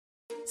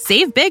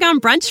Save big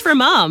on brunch for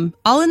mom,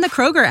 all in the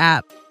Kroger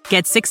app.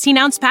 Get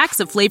 16-ounce packs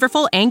of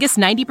flavorful Angus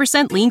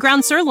 90% lean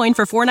ground sirloin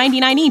for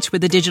 $4.99 each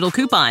with a digital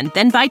coupon.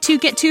 Then buy 2,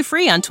 get 2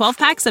 free on 12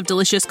 packs of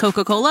delicious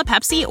Coca-Cola,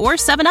 Pepsi, or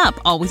 7-Up,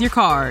 all with your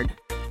card.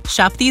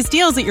 Shop these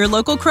deals at your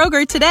local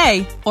Kroger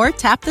today, or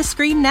tap the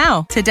screen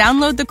now to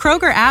download the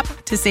Kroger app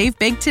to save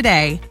big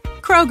today.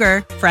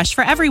 Kroger, fresh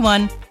for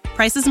everyone.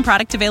 Prices and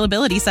product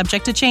availability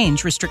subject to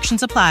change.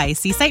 Restrictions apply.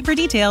 See site for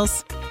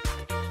details.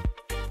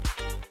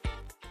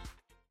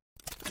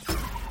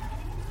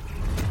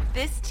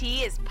 This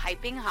tea is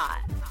piping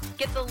hot.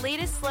 Get the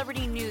latest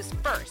celebrity news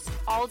first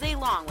all day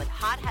long with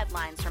hot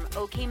headlines from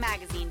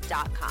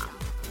okmagazine.com.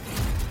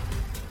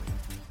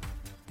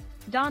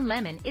 Don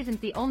Lemon isn't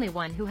the only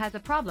one who has a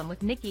problem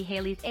with Nikki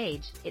Haley's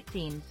age, it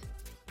seems.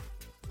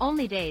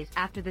 Only days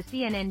after the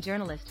CNN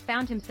journalist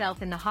found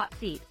himself in the hot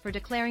seat for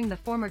declaring the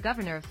former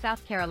governor of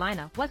South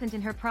Carolina wasn't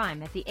in her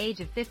prime at the age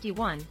of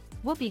 51,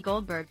 Whoopi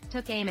Goldberg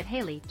took aim at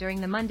Haley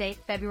during the Monday,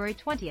 February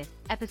 20th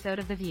episode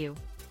of The View.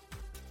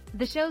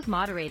 The show's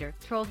moderator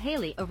trolled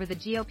Haley over the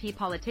GOP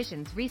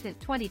politician's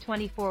recent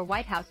 2024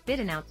 White House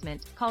bid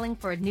announcement calling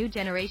for a new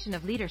generation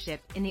of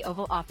leadership in the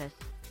Oval Office.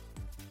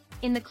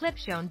 In the clip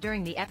shown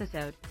during the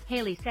episode,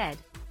 Haley said,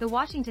 "The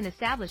Washington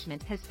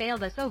establishment has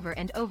failed us over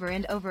and over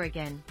and over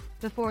again,"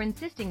 before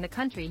insisting the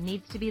country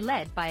needs to be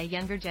led by a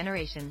younger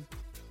generation.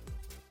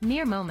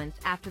 Mere moments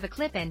after the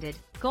clip ended,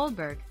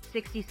 Goldberg,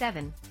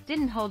 67,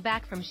 didn't hold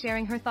back from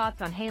sharing her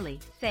thoughts on Haley,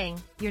 saying,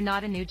 "You're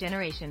not a new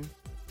generation.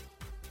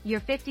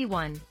 You're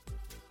 51.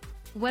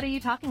 What are you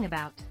talking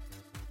about?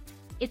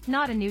 It's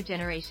not a new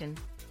generation.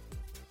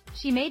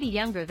 She may be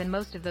younger than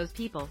most of those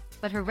people,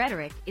 but her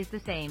rhetoric is the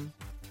same."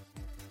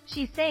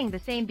 She's saying the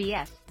same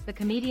BS, the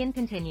comedian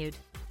continued.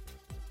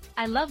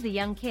 "I love the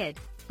young kid,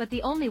 but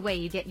the only way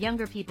you get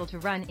younger people to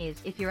run is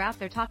if you're out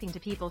there talking to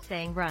people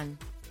saying run.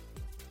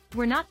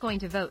 We're not going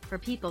to vote for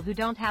people who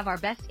don't have our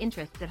best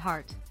interests at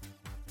heart."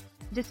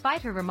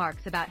 Despite her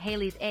remarks about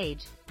Haley's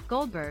age,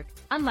 Goldberg,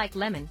 unlike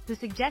Lemon, who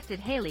suggested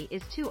Haley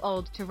is too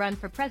old to run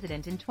for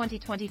president in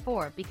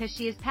 2024 because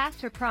she is past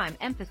her prime,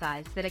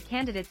 emphasized that a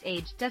candidate's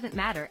age doesn't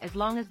matter as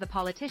long as the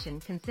politician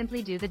can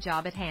simply do the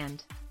job at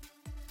hand.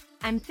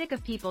 "I'm sick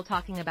of people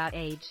talking about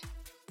age.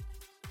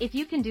 If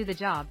you can do the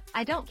job,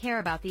 I don't care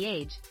about the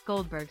age,"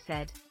 Goldberg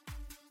said.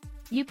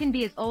 "You can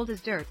be as old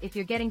as dirt if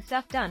you're getting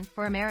stuff done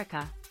for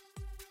America.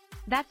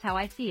 That's how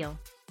I feel."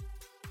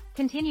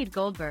 Continued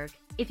Goldberg,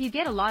 "If you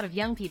get a lot of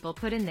young people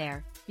put in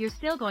there, you're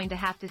still going to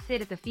have to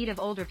sit at the feet of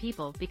older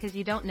people because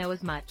you don't know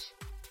as much.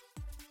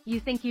 You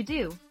think you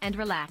do, and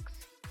relax.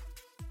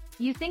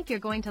 You think you're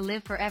going to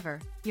live forever,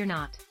 you're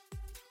not."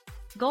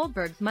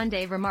 Goldberg's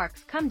Monday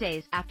remarks come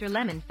days after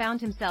Lemon found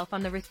himself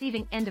on the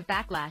receiving end of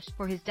backlash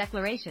for his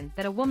declaration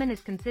that a woman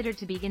is considered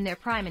to be in their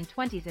prime in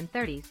 20s and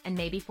 30s and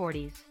maybe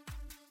 40s.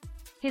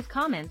 His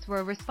comments were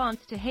a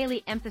response to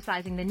Haley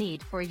emphasizing the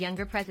need for a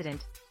younger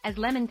president, as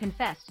Lemon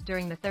confessed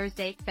during the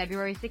Thursday,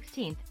 February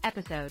 16th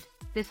episode,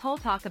 "This whole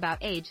talk about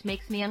age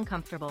makes me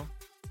uncomfortable."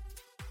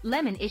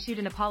 Lemon issued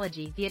an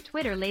apology via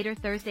Twitter later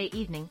Thursday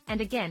evening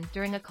and again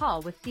during a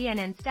call with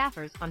CNN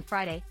staffers on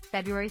Friday,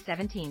 February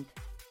 17th.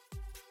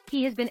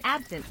 He has been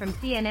absent from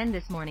CNN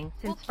this morning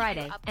since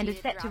Friday and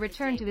is set to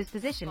return to his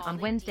position on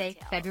Wednesday,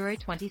 February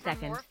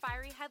 22nd.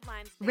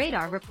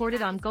 Radar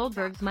reported on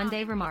Goldberg's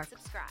Monday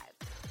remarks.